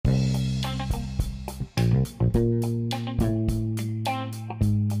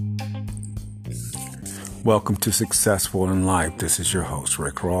Welcome to Successful in Life. This is your host,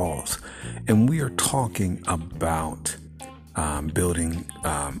 Rick Rawls, and we are talking about building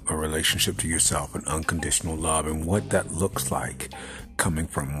a relationship to yourself and unconditional love and what that looks like coming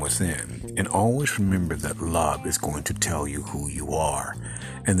from within. And always remember that love is going to tell you who you are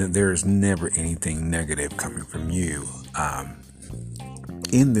and that there is never anything negative coming from you.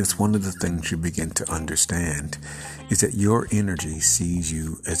 In this, one of the things you begin to understand is that your energy sees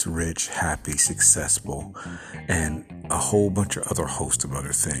you as rich, happy, successful, and a whole bunch of other host of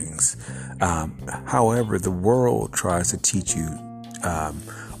other things. However, the world tries to teach you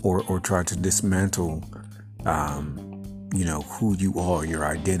or try to dismantle, who you are, your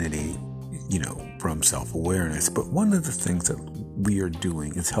identity, from self-awareness. But one of the things that we are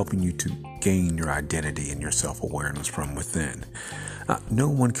doing is helping you to gain your identity and your self-awareness from within. No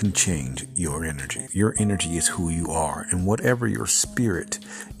one can change your energy. Your energy is who you are. And whatever your spirit,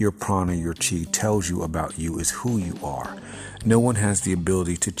 your prana, your chi tells you about you is who you are. No one has the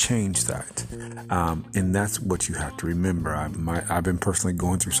ability to change that. And that's what you have to remember. I've been personally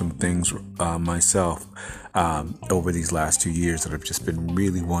going through some things myself over these last 2 years that have just been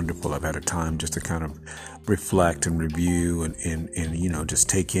really wonderful. I've had a time just to kind of reflect and review and just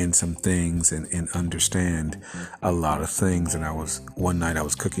take in some things and understand a lot of things. And one night I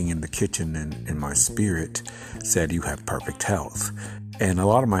was cooking in the kitchen and my spirit said, "You have perfect health." And a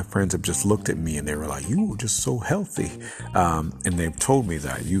lot of my friends have just looked at me and they were like, "You were just so healthy." And they've told me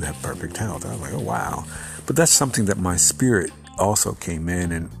that you have perfect health. I was like, oh, wow. But that's something that my spirit also came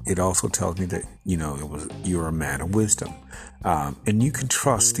in, and it also tells me that, you're a man of wisdom. And you can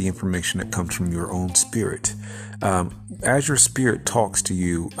trust the information that comes from your own spirit. As your spirit talks to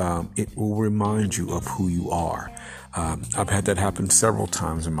you, it will remind you of who you are. I've had that happen several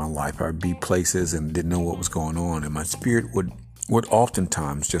times in my life. I'd be places and didn't know what was going on, and my spirit would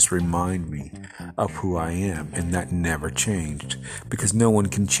oftentimes just remind me of who I am, and that never changed because no one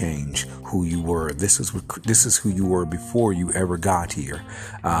can change who you were. This is who you were before you ever got here,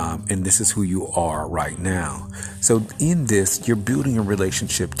 and this is who you are right now. So in this, you're building a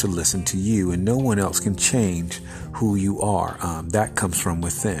relationship to listen to you, and no one else can change who you are. That comes from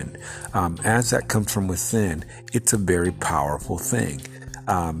within. As that comes from within, it's a very powerful thing.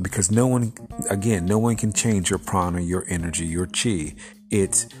 Because no one can change your prana, your energy, your chi.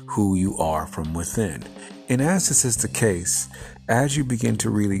 It's who you are from within. And as this is the case, as you begin to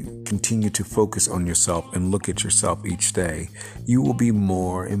really continue to focus on yourself and look at yourself each day, you will be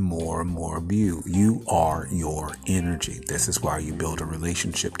more and more and more of you. You are your energy. This is why you build a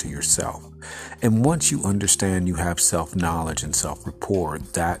relationship to yourself. And once you understand you have self-knowledge and self-rapport,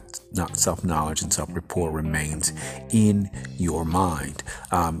 that not self-knowledge and self-rapport remains in your mind.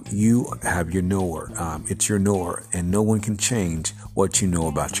 You have your knower. It's your knower, and no one can change what you know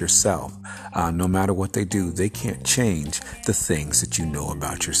about yourself. No matter what they do, they can't change the things that you know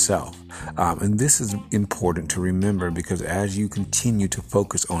about yourself. And this is important to remember because as you continue to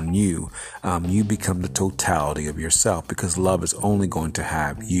focus on you, you become the totality of yourself because love is only going to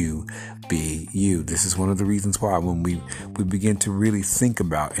have you be you. This is one of the reasons why when we begin to really think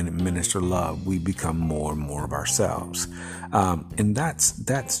about and administer love, we become more and more of ourselves. And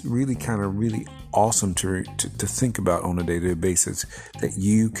that's really kind of really awesome to think about on a day-to-day basis, that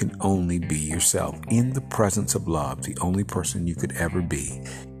you can only be yourself. In the presence of love, the only person you could ever be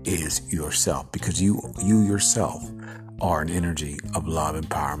is yourself, because you yourself are an energy of love,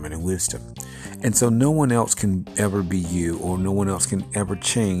 empowerment, and wisdom. And so no one else can ever be you, or no one else can ever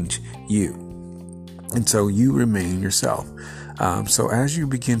change you. And so you remain yourself. So as you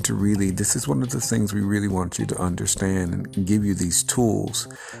begin to this is one of the things we really want you to understand and give you these tools,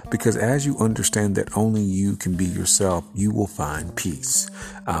 because as you understand that only you can be yourself, you will find peace.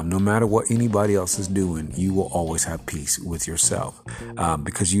 No matter what anybody else is doing, you will always have peace with yourself.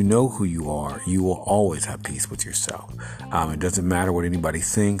 Because you know who you are, you will always have peace with yourself. It doesn't matter what anybody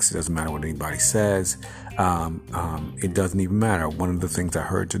thinks. It doesn't matter what anybody says. It doesn't even matter. One of the things I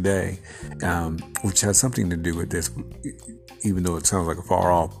heard today, which has something to do with this, even though it sounds like a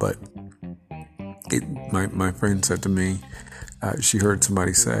far off, but my friend said to me, she heard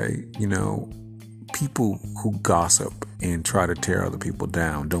somebody say, people who gossip and try to tear other people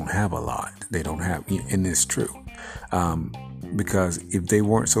down don't have a lot. They don't have, and it's true. Because if they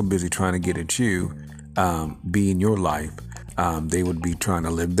weren't so busy trying to get at you, be in your life, they would be trying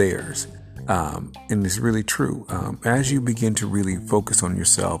to live theirs. And it's really true. As you begin to really focus on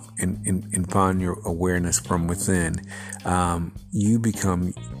yourself and find your awareness from within, you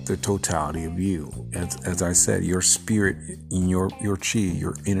become the totality of you. As I said, your spirit, your chi,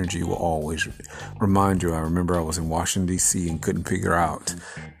 your energy will always remind you. I remember I was in Washington, D.C. and couldn't figure out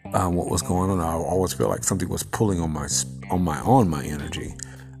what was going on. I always felt like something was pulling on my energy,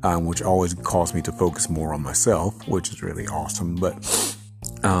 which always caused me to focus more on myself, which is really awesome. But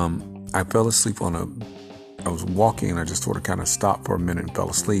I fell asleep I was walking and I just sort of kind of stopped for a minute and fell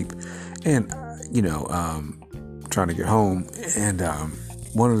asleep, and trying to get home. And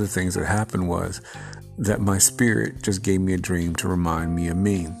one of the things that happened was that my spirit just gave me a dream to remind me of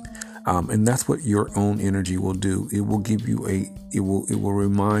me. And that's what your own energy will do. It will give you it will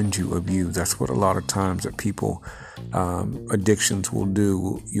remind you of you. That's what a lot of times that people, addictions will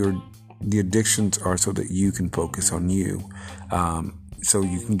do. The addictions are so that you can focus on you. So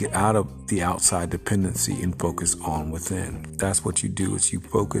you can get out of the outside dependency and focus on within. That's what you do, is you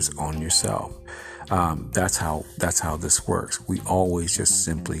focus on yourself. That's how this works. We always just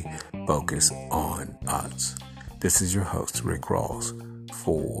simply focus on us. This is your host, Rick Rawls,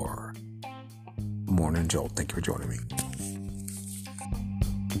 for Morning Jolt. Thank you for joining me.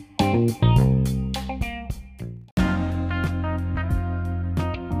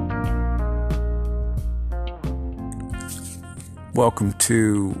 Welcome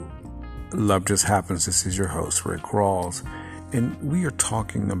to Love Just Happens. This is your host, Rick Rawls, and we are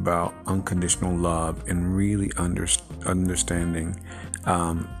talking about unconditional love and really understanding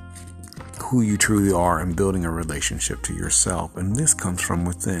who you truly are and building a relationship to yourself. And this comes from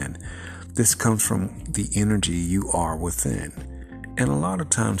within. This comes from the energy you are within. And a lot of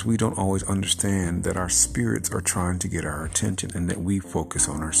times we don't always understand that our spirits are trying to get our attention and that we focus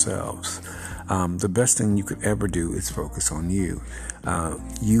on ourselves. The best thing you could ever do is focus on you.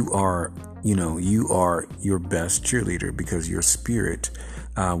 You are your best cheerleader because your spirit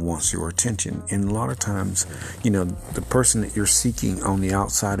wants your attention. And a lot of times, the person that you're seeking on the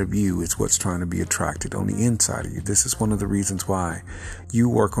outside of you is what's trying to be attracted on the inside of you. This is one of the reasons why you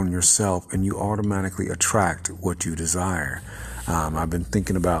work on yourself and you automatically attract what you desire. I've been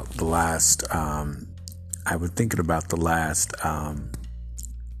thinking about the last,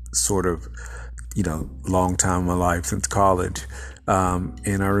 sort of, long time in my life since college.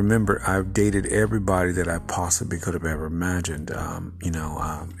 And I remember I've dated everybody that I possibly could have ever imagined,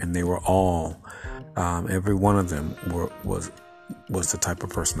 and they were all, every one of them was the type of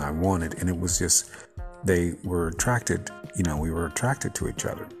person I wanted. And it was just, they were attracted, we were attracted to each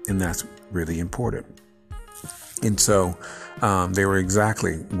other, and that's really important. And so, they were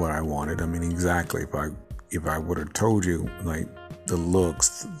exactly what I wanted. I mean, exactly. If I would have told you, like, the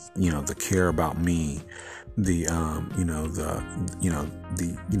looks, the care about me, the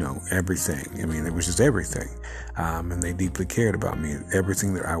everything. I mean, it was just everything. And they deeply cared about me.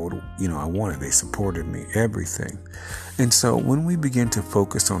 Everything that I wanted, they supported me, everything. And so when we begin to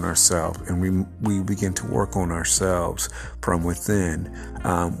focus on ourselves and we begin to work on ourselves from within,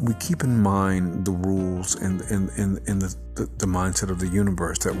 we keep in mind the rules and the mindset of the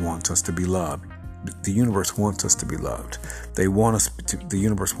universe that wants us to be loved. The universe wants us to be loved. The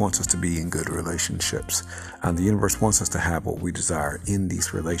universe wants us to be in good relationships. The universe wants us to have what we desire in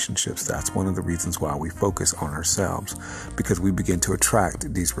these relationships. That's one of the reasons why we focus on ourselves, because we begin to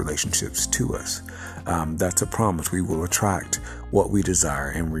attract these relationships to us. That's a promise. We will attract what we desire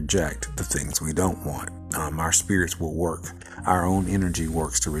and reject the things we don't want. Our spirits will work. Our own energy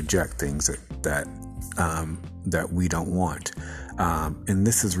works to reject things that we don't want. And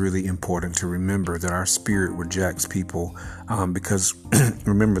this is really important to remember, that our spirit rejects people because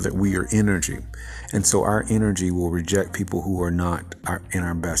remember that we are energy. And so our energy will reject people who are not in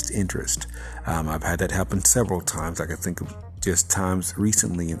our best interest. I've had that happen several times. I can think of just times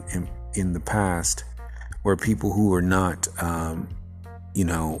recently in the past where people who are not,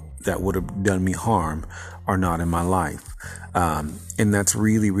 that would have done me harm are not in my life. And that's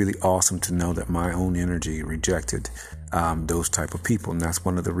really, really awesome to know that my own energy rejected those type of people. And that's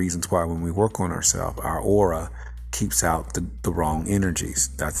one of the reasons why when we work on ourselves, our aura keeps out the wrong energies.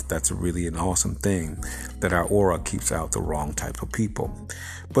 That's really an awesome thing, that our aura keeps out the wrong type of people.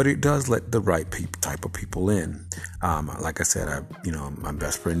 But it does let the right type of people in. Like I said, my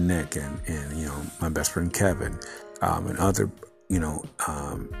best friend Nick and my best friend Kevin, and other,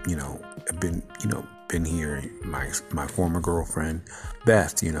 have been here. My former girlfriend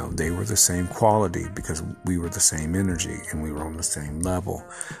Beth, they were the same quality because we were the same energy and we were on the same level.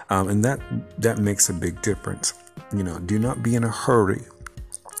 And that makes a big difference. Do not be in a hurry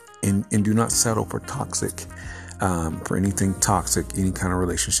and do not settle for toxic for anything toxic, any kind of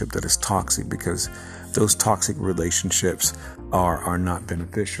relationship that is toxic, because those toxic relationships are not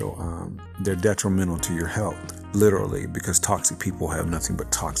beneficial. They're detrimental to your health, literally, because toxic people have nothing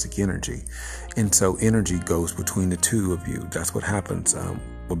but toxic energy. And so energy goes between the two of you. That's what happens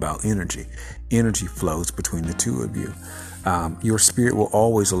about energy. Energy flows between the two of you. Your spirit will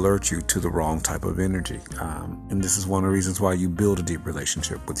always alert you to the wrong type of energy. And this is one of the reasons why you build a deep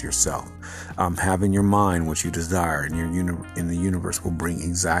relationship with yourself. Having your mind what you desire, and in the universe will bring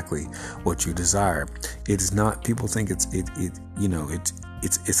exactly what you desire. It is not, people think it's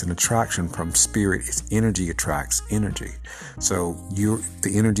an attraction from spirit. It's energy attracts energy. So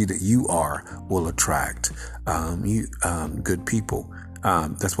the energy that you are will attract good people.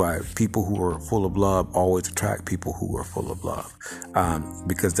 That's why people who are full of love always attract people who are full of love,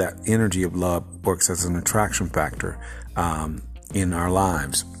 because that energy of love works as an attraction factor in our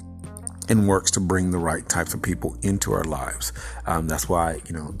lives, and works to bring the right types of people into our lives. That's why,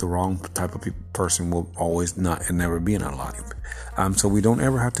 the wrong type of person will always not and never be in our life. So we don't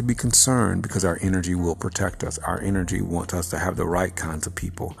ever have to be concerned, because our energy will protect us. Our energy wants us to have the right kinds of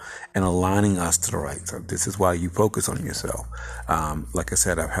people and aligning us to the right. So this is why you focus on yourself. Like I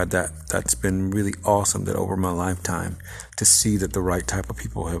said, I've had that's been really awesome, that over my lifetime, to see that the right type of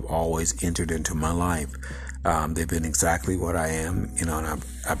people have always entered into my life. They've been exactly what I am, and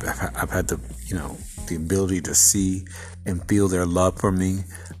I've had the ability to see and feel their love for me.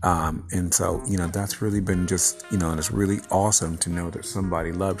 And so, that's really been just, and it's really awesome to know that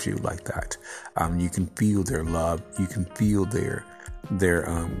somebody loves you like that. You can feel their love. You can feel their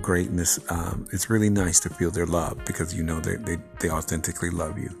greatness. It's really nice to feel their love, because they authentically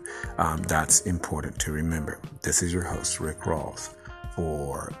love you. That's important to remember. This is your host, Rick Rawls,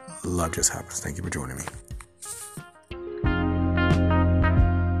 for Love Just Happens. Thank you for joining me.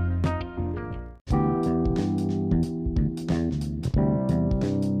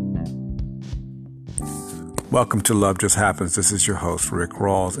 Welcome to Love Just Happens. This is your host, Rick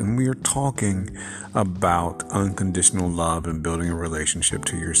Rawls, and we are talking about unconditional love and building a relationship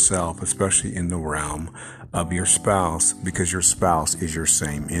to yourself, especially in the realm of your spouse, because your spouse is your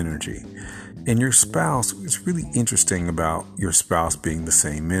same energy. And your spouse, it's really interesting about your spouse being the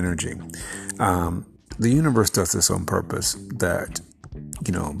same energy. The universe does this on purpose, that,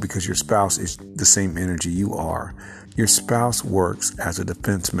 because your spouse is the same energy you are, your spouse works as a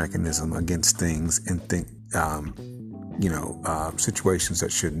defense mechanism against things and situations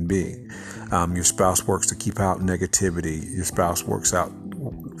that shouldn't be. Your spouse works to keep out negativity. Your spouse works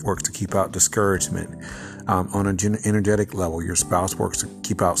to keep out discouragement. On an energetic level, your spouse works to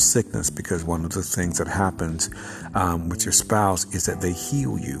keep out sickness, because one of the things that happens with your spouse is that they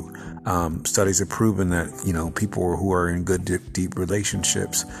heal you. Studies have proven that, people who are in good, deep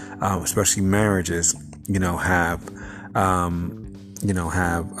relationships, especially marriages, have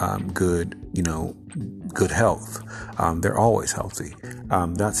good health. They're always healthy.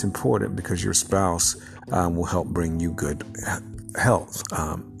 That's important, because your spouse will help bring you good health.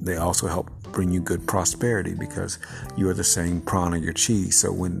 They also help bring you good prosperity, because you are the same prana, your chi.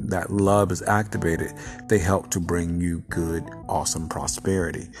 So when that love is activated, they help to bring you good, awesome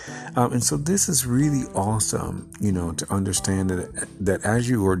prosperity. And so this is really awesome, to understand that as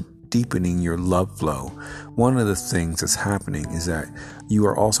you are deepening your love flow, one of the things that's happening is that you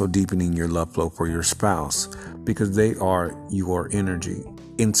are also deepening your love flow for your spouse, because they are your energy.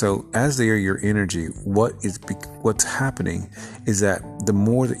 And so as they are your energy, what's happening is that the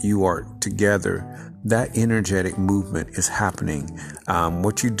more that you are together, that energetic movement is happening.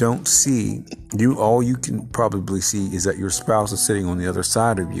 What you don't see, all you can probably see is that your spouse is sitting on the other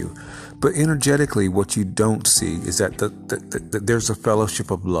side of you. But energetically, what you don't see is that there's a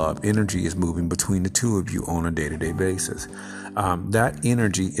fellowship of love. Energy is moving between the two of you on a day-to-day basis. That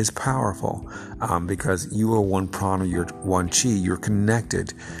energy is powerful because you are one prana, you're one chi. You're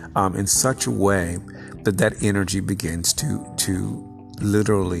connected in such a way that energy begins to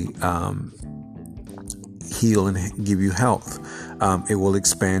literally heal and give you health. It will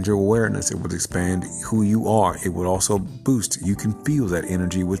expand your awareness. It will expand who you are. It will also boost. You can feel that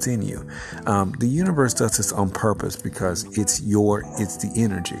energy within you. The universe does this on purpose, because it's the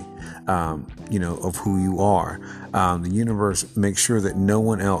energy, of who you are. The universe makes sure that no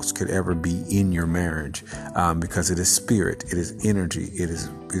one else could ever be in your marriage, because it is spirit. It is energy. It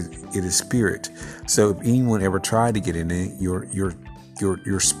is spirit. So if anyone ever tried to get in it, your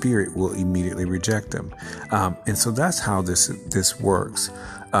your spirit will immediately reject them. And so that's how this works.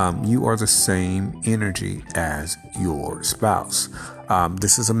 You are the same energy as your spouse.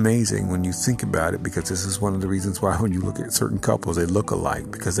 This is amazing when you think about it, because this is one of the reasons why when you look at certain couples, they look alike,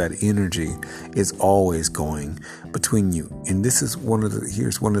 because that energy is always going between you. And this is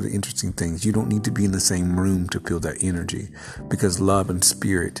here's one of the interesting things. You don't need to be in the same room to feel that energy, because love and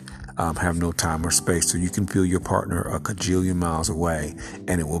spirit have no time or space. So you can feel your partner a cajillion miles away,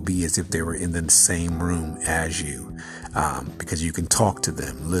 and it will be as if they were in the same room as you, because you can talk to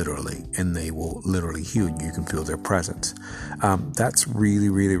them literally, and they will literally heal you. You can feel their presence. That's really,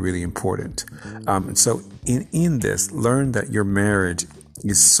 really, really important. And so in this, learn that your marriage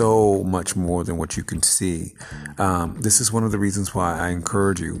is so much more than what you can see. This is one of the reasons why I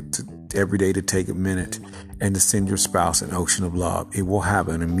encourage you to every day to take a minute and to send your spouse an ocean of love. It will have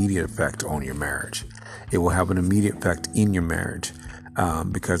an immediate effect on your marriage. It will have an immediate effect in your marriage,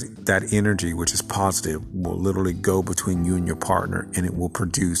 because that energy, which is positive, will literally go between you and your partner, and it will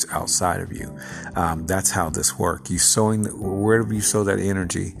produce outside of you. That's how this works. Wherever you sow that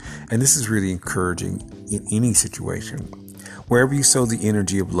energy, and this is really encouraging in any situation. Wherever you sow the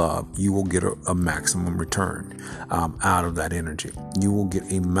energy of love, you will get a maximum return out of that energy. You will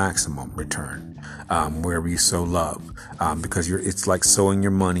get a maximum return wherever you sow love, because it's like sowing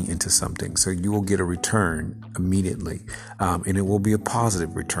your money into something. So you will get a return immediately, and it will be a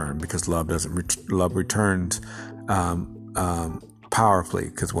positive return, because love returns powerfully,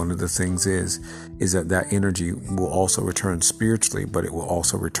 because one of the things is that energy will also return spiritually, but it will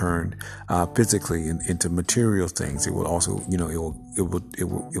also return physically into material things. It will also, it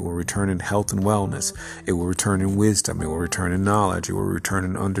will return in health and wellness. It will return in wisdom. It will return in knowledge. It will return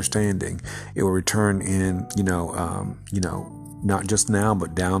in understanding. It will return in, not just now,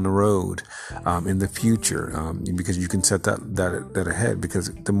 but down the road, in the future, because you can set that ahead.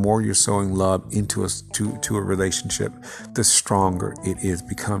 Because the more you're sowing love into to a relationship, the stronger it is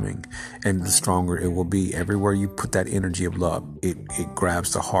becoming, and the stronger it will be. Everywhere you put that energy of love, it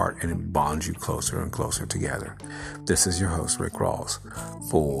grabs the heart and it bonds you closer and closer together. This is your host, Rick Rawls,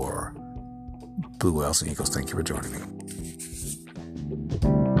 for Blue Whales and Eagles. Thank you for joining me.